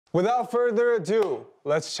Without further ado,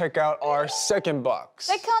 let's check out our second box.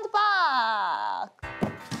 Second box.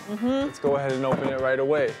 Let's go ahead and open it right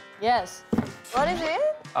away. Yes. What is it?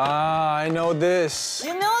 Ah, I know this.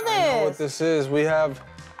 You know this? I know what this is. We have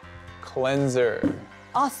cleanser.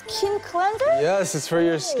 A skin cleanser? Yes, it's for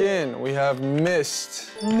your skin. We have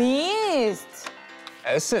mist. Mist.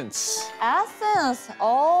 Essence. Essence.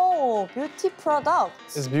 Oh, beauty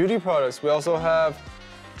products. It's beauty products. We also have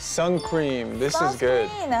sun cream. This is good.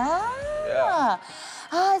 Ah. Yeah.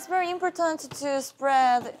 Ah, it's very important to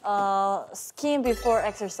spread skin before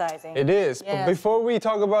exercising. It is. Yes. But before we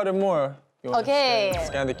talk about it more, you want to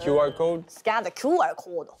scan the QR code? Scan the QR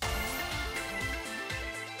code.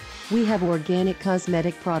 We have organic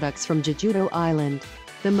cosmetic products from Jejudo Island.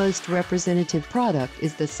 The most representative product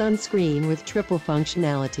is the sunscreen with triple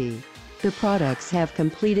functionality. The products have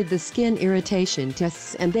completed the skin irritation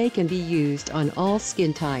tests and they can be used on all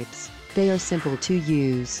skin types. They are simple to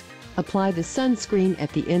use. Apply the sunscreen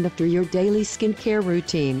at the end after your daily skincare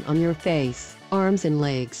routine on your face, arms, and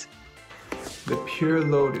legs. The Pure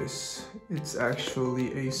Lotus. It's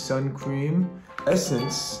actually a sun cream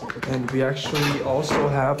essence, and we actually also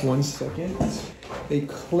have, one second, a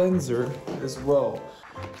cleanser as well.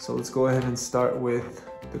 So let's go ahead and start with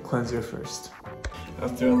the cleanser first.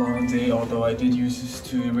 After a long day, although I did use this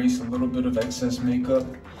to erase a little bit of excess makeup,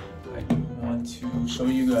 I do want to show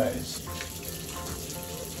you guys.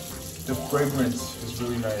 The fragrance is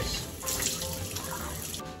really nice.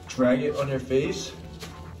 Drag it on your face,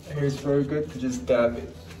 and it's very good to just dab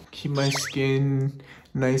it. Keep my skin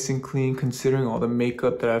nice and clean considering all the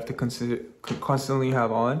makeup that I have to constantly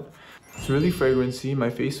have on. It's really fragrancy. My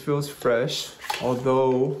face feels fresh,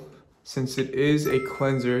 although since it is a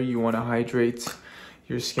cleanser, you want to hydrate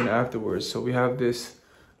your skin afterwards. So we have this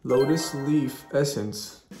lotus leaf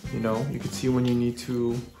essence. You know, you can see when you need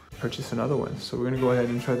to purchase another one. So we're gonna go ahead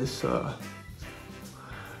and try this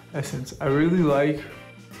essence. I really like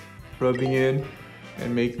rubbing in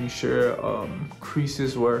and making sure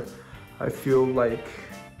creases where I feel like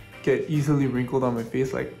get easily wrinkled on my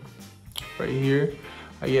face, like right here.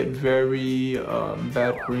 I get very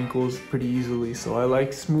bad wrinkles pretty easily, so I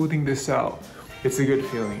like smoothing this out. It's a good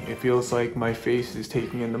feeling. It feels like my face is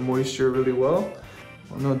taking in the moisture really well.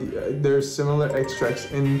 Oh no, there's similar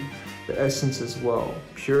extracts in the essence as well.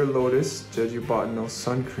 Pure Lotus Jeju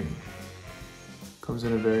Sun Cream. Comes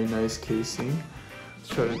in a very nice casing. Let's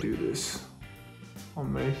try to do this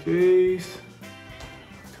on my face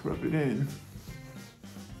to rub it in.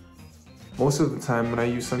 Most of the time when I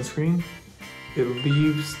use sunscreen, it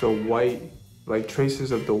leaves the white, like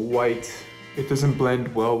traces of the white. It doesn't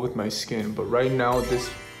blend well with my skin, but right now this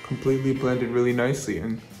completely blended really nicely,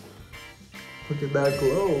 and look at that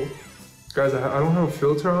glow. Guys, I don't have a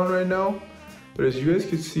filter on right now, but as you guys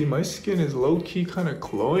can see, my skin is low-key kind of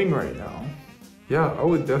glowing right now. Yeah, I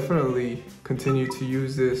would definitely continue to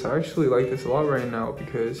use this. I actually like this a lot right now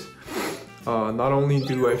because not only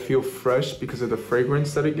do I feel fresh because of the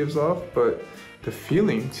fragrance that it gives off, but the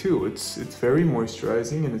feeling too. It's very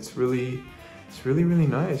moisturizing, and it's really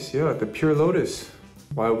nice. Yeah, the Pure Lotus.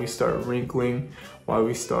 Why we start wrinkling, why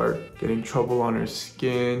we start getting trouble on our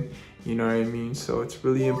skin, you know what I mean? So it's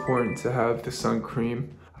really important to have the sun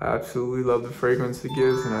cream. I absolutely love the fragrance it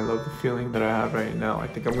gives, and I love the feeling that I have right now. I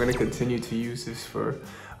think I'm gonna continue to use this for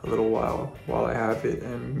a little while I have it,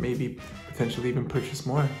 and maybe potentially even purchase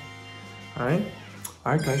more. All right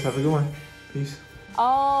guys, have a good one. Peace.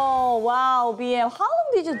 Oh, wow, BM. How long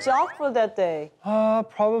did you jog for that day?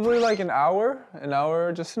 Probably like an hour,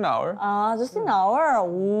 just an hour. Just an hour.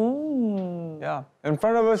 Ooh. Yeah. In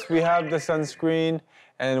front of us, we have the sunscreen,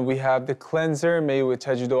 and we have the cleanser made with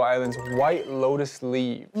Jejudo Island's white lotus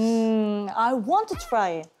leaves. I want to try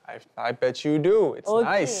it. I bet you do. It's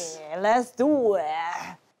nice. Okay, let's do it.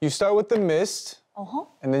 You start with the mist,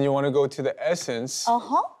 and then you want to go to the essence,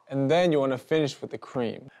 and then you want to finish with the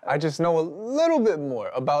cream. I just know a little bit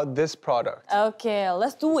more about this product. Okay,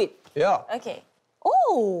 let's do it. Yeah. Okay.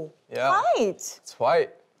 Oh, Yeah. white. It's white.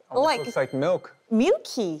 Like- Looks like milk.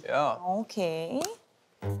 Milky. Yeah. Okay.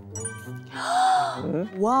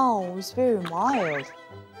 Wow, it's very mild.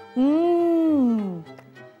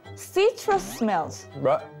 Citrus smells.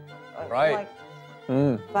 Right. Right. Like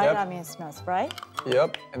Yep. vitamin smells, right?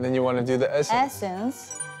 Yep. And then you want to do the essence.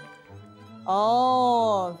 Essence.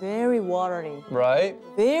 Oh, very watery. Right?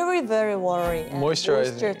 Very, very watery. And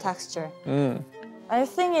Moisturizing. moisture texture. I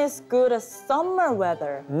think it's good as summer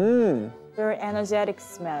weather. Very energetic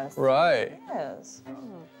smells. Right. Yes.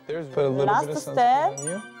 There's put a little Last bit of sunscreen step. on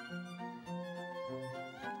you.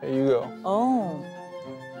 There you go. Oh.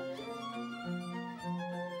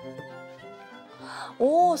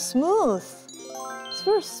 Oh, smooth. It's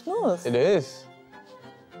very smooth. It is.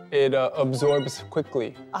 It absorbs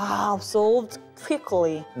quickly. Absorbed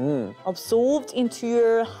quickly. Absorbed into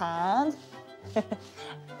your hand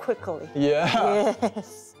quickly. Yeah.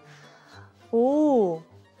 Yes. Ooh.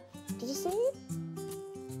 Did you see it?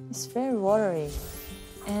 It's very watery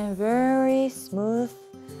and very smooth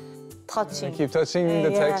touching. Keep touching the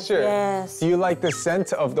texture. Yes. Do you like the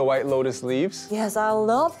scent of the white lotus leaves? Yes, I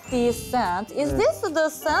love this scent. Is this the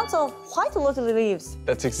scent of white lotus leaves?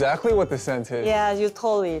 That's exactly what the scent is. Yeah, you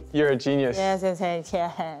told it. You're a genius.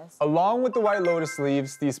 Yes. Along with the white lotus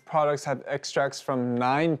leaves, these products have extracts from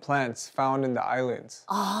 9 plants found in the islands.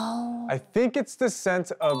 Oh. I think it's the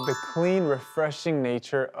scent of the clean, refreshing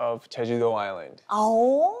nature of Jejudo Island.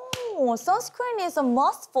 Oh. Sunscreen is a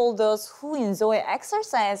must for those who enjoy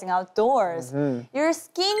exercising outdoors. Your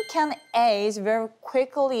skin can age very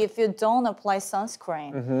quickly if you don't apply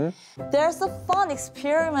sunscreen. There's a fun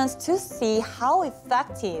experiment to see how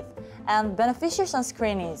effective and beneficial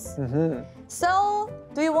sunscreen is. So,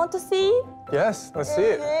 do you want to see? Yes, let's see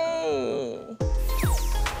it. Yay!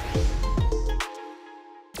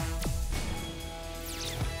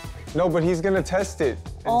 No, but he's gonna test it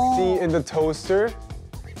and see in the toaster.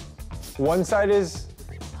 One side is,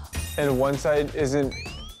 and one side isn't.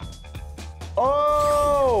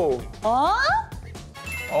 Oh! Huh?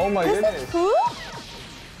 Oh my Is goodness. it true?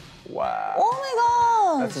 Wow. Oh my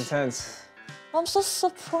gosh! That's intense. I'm so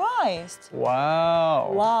surprised.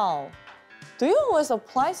 Wow. Wow. Do you always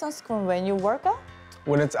apply sunscreen when you work out?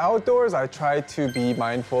 When it's outdoors, I try to be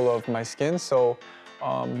mindful of my skin, so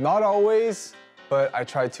not always, but I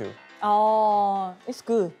try to. Oh, it's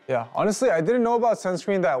good. Yeah, honestly, I didn't know about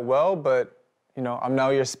sunscreen that well, but you know, I'm now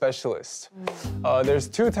your specialist. There's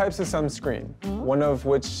 2 types of sunscreen, one of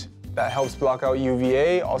which that helps block out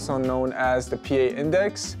UVA, also known as the PA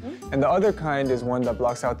index, and the other kind is one that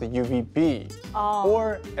blocks out the UVB,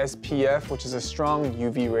 or SPF, which is a strong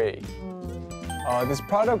UV ray. This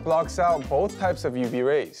product blocks out both types of UV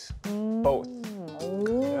rays, both.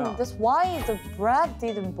 Oh, that's why the bread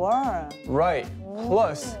didn't burn. Right,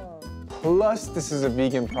 plus this is a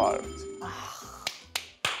vegan product.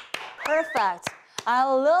 Perfect. I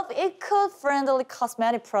love eco-friendly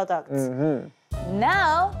cosmetic products.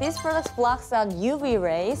 Now, this product blocks out UV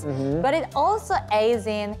rays, but it also aids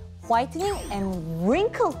in whitening and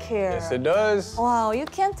wrinkle care. Yes, it does. Wow, you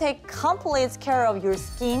can take complete care of your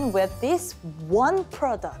skin with this one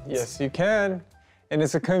product. Yes, you can. And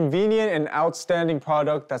it's a convenient and outstanding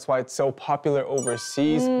product. That's why it's so popular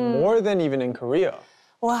overseas, more than even in Korea.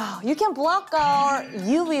 Wow, you can block our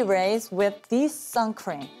UV rays with this sun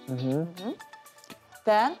cream.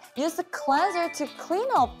 Then use the cleanser to clean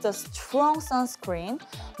up the strong sunscreen.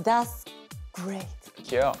 That's great.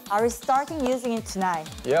 Yeah. Are we starting using it tonight?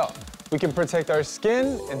 Yeah. We can protect our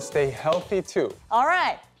skin and stay healthy too. All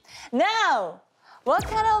right. Now, what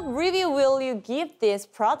kind of review will you give this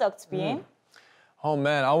product, Bin? Oh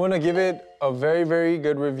man, I want to give it a very, very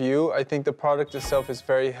good review. I think the product itself is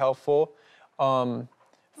very helpful.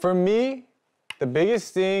 For me, the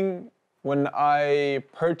biggest thing when I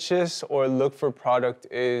purchase or look for product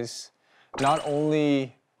is not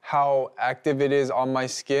only how active it is on my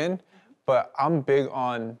skin, but I'm big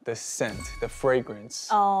on the scent, the fragrance.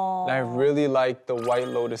 Oh. And I really like the white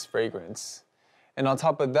lotus fragrance. And on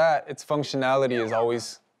top of that, its functionality is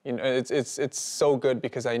always, you know, it's so good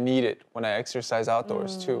because I need it when I exercise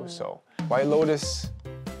outdoors too. So white lotus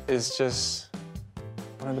is just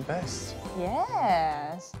one of the best.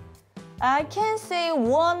 Yes. I can say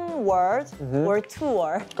one word or 2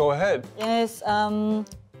 words. Go ahead. It's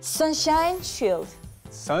sunshine shield.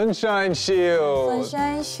 Sunshine shield.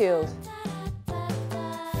 Sunshine shield.